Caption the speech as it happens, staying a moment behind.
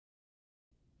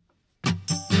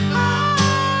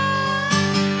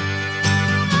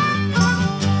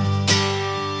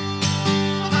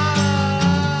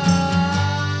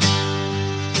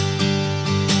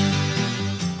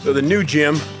So the new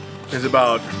gym is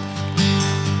about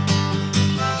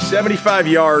 75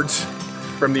 yards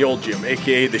from the old gym,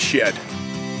 AKA the shed.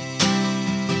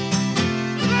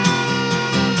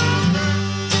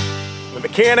 The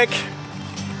mechanic,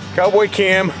 Cowboy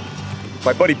Cam,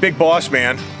 my buddy Big Boss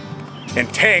Man,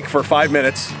 and Tank for 5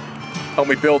 minutes helped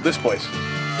me build this place.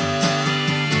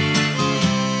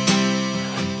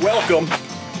 Welcome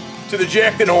to the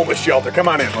Jacked and Homeless Shelter. Come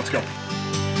on in, let's go.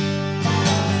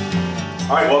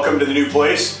 All right, welcome to the new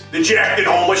place, the Jacked and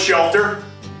Homeless Shelter.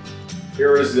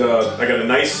 Here is, I got a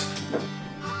nice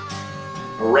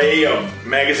array of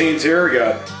magazines here. We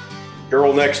got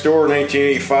Girl Next Door,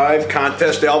 1985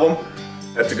 contest album.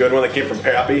 That's a good one that came from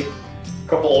Pappy. A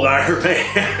couple old Iron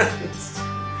Mans.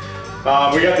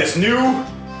 We got this new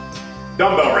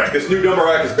dumbbell rack. This new dumbbell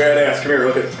rack is badass. Come here,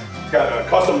 look at it. It's got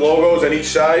custom logos on each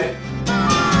side.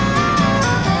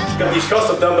 Got these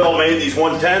custom dumbbell made, these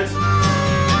 110s.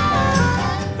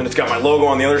 And it's got my logo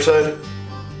on the other side.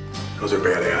 Those are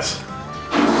badass.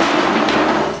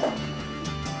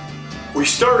 We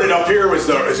started up here, is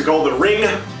it called the Ring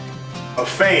of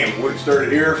Fame? We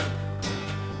started here.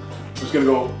 It was gonna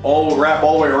go wrap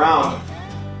all the way around.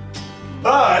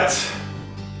 But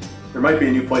there might be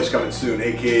a new place coming soon,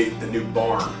 AKA the new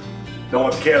barn. Don't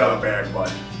let the cat out of the bag,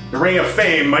 but the Ring of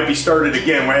Fame might be started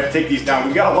again. We have to take these down.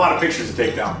 We've got a lot of pictures to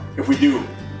take down if we do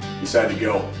decide to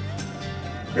go.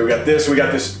 Here we got this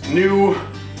new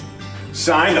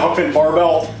sign, the Huck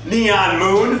Barbell Neon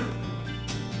Moon.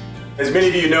 As many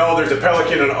of you know, there's a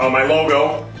pelican on my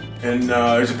logo, and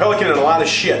there's a pelican in a lot of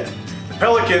shit. The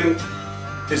pelican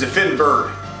is a fin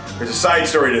bird. There's a side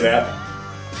story to that.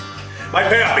 My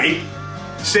pappy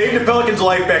saved a pelican's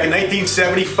life back in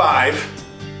 1975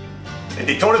 at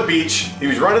Daytona Beach. He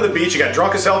was running the beach, he got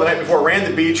drunk as hell the night before, ran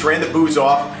the beach, ran the booze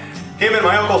off. Him and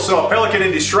my uncle saw a pelican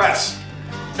in distress.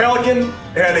 Pelican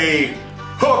had a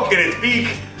hook in its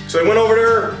beak, so they went over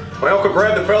there. My uncle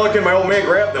grabbed the pelican, my old man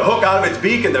grabbed the hook out of its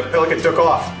beak, and the pelican took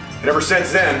off. And ever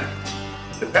since then,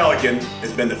 the pelican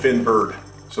has been the fin bird.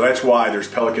 So that's why there's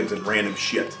pelicans in random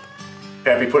shit.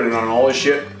 Pappy put it on all his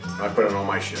shit, and I put it on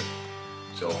my shit.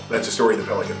 So that's the story of the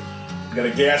pelican. We got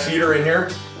a gas heater in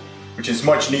here, which is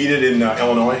much needed in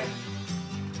Illinois.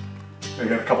 We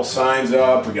got a couple signs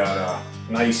up. We got a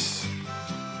nice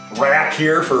rack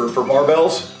here for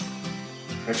barbells.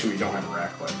 Actually, we don't have a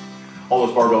rack, but all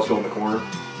those barbells go in the corner.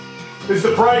 This is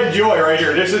the pride and joy right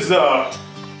here. This is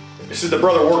the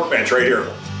brother workbench right here.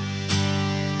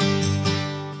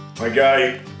 My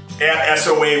guy at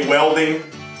SOA Welding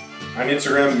on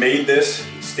Instagram made this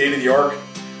state of the art,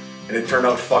 and it turned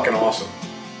out fucking awesome.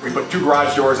 We put 2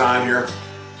 garage doors on here.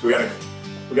 So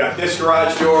we got this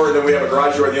garage door, and then we have a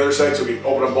garage door on the other side, so we can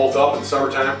open them both up in the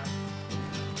summertime.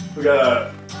 We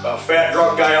got a fat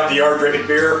drunk guy out in the yard drinking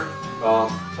beer. I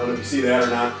don't know if you see that or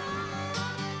not.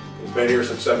 He's been here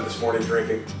since 7 this morning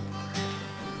drinking.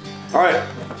 All right,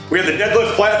 we have the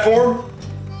deadlift platform.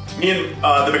 Me and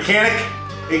the mechanic,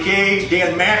 AKA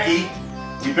Dan Mackey,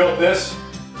 we built this,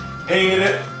 painted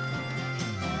it.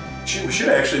 We should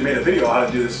have actually made a video on how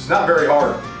to do this. It's not very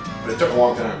hard, but it took a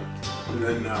long time. And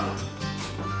then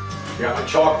got my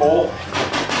chalk bowl.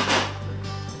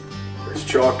 There's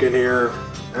chalk in here,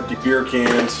 empty beer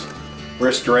cans,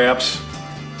 wrist straps,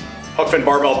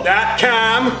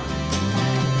 HuckFinBarbell.com.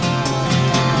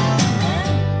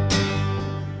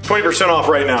 20% off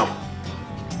right now.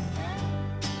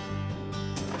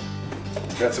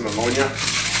 Got some ammonia.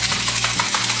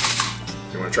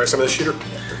 You want to try some of this shit or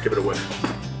give it a whiff?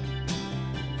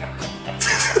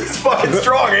 It's fucking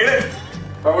strong, ain't it?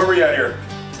 Oh, where are we at here?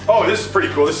 Oh, this is pretty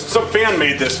cool. Some fan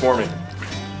made this for me.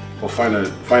 We'll find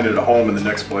it a home in the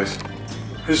next place.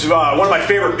 This is one of my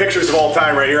favorite pictures of all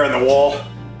time right here on the wall.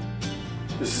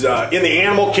 This is in the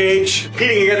animal cage,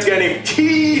 competing against a guy named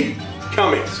T.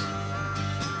 Cummings.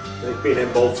 I think me and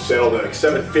him both sailed like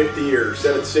 750 or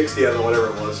 760, I don't know, whatever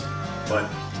it was. But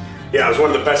yeah, it was one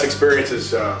of the best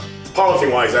experiences,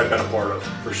 powerlifting-wise, I've been a part of,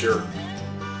 for sure.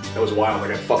 That was wild. I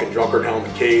got fucking drunker in hell in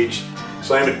the cage,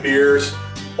 slamming beers.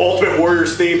 Ultimate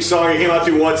Warrior's theme song. He came out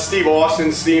to once, Steve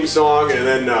Austin's theme song, and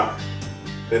then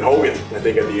Hogan, I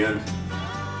think, at the end.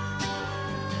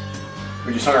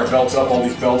 We just hung our belts up, all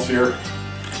these belts here.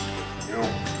 You know,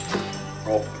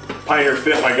 all Pioneer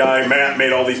Fit, my guy Matt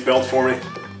made all these belts for me.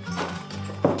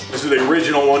 This is the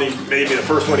original one he made me, the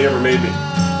first one he ever made me.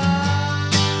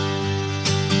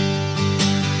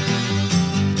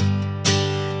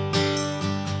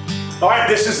 All right,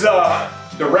 this is the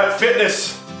Rep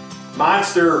Fitness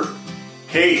Monster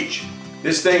Cage.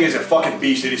 This thing is a fucking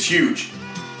beast. It is huge.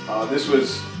 This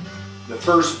was the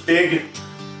first big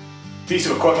piece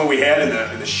of equipment we had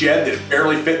in the shed that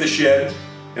barely fit the shed.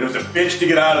 and it was a bitch to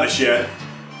get out of the shed.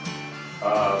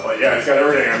 But yeah, it's got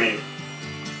everything. I mean,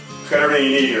 it's got everything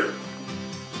you need here.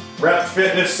 Rep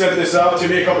Fitness sent this out to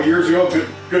me a couple years ago.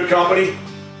 Good company.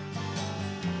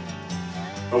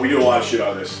 But we do a lot of shit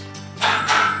out of this.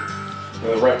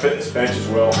 The Rep Fitness bench as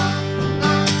well.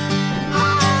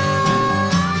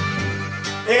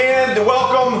 And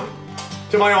welcome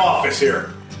to my office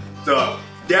here. The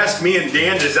desk me and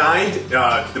Dan designed.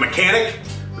 The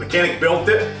mechanic built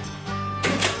it.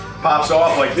 Pops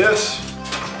off like this.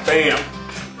 Bam.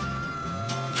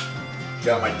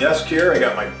 Got my desk here. I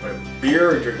got my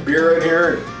beer. I drink beer in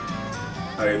here.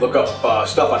 I look up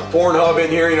stuff on Pornhub in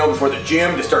here, you know, before the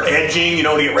gym to start edging, you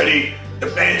know, to get ready to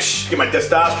bench, get my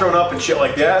testosterone up and shit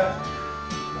like that.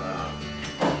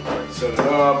 Set it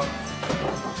up.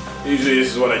 Usually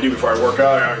this is what I do before I work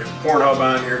out. I get Pornhub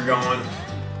on here going.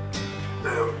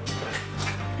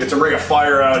 Get some Ring of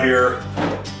Fire out here.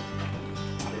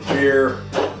 Beer.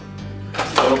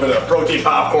 A little bit of protein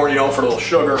popcorn, you know, for a little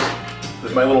sugar. This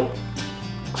is my little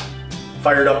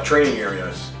fired up training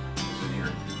areas.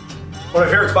 One of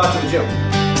my favorite spots in the gym.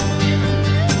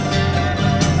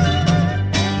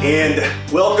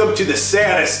 And welcome to the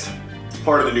saddest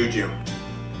part of the new gym.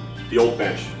 The old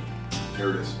bench.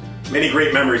 Here it is. Many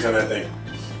great memories on that thing.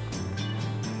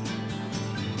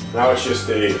 Now it's just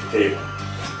a table.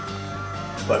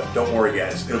 But don't worry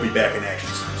guys, it'll be back in action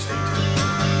soon. Stay tuned.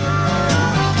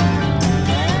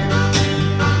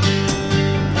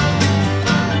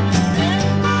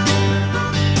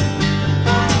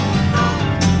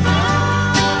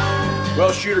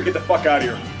 Well, shooter, get the fuck out of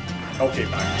here. Okay,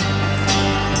 bye.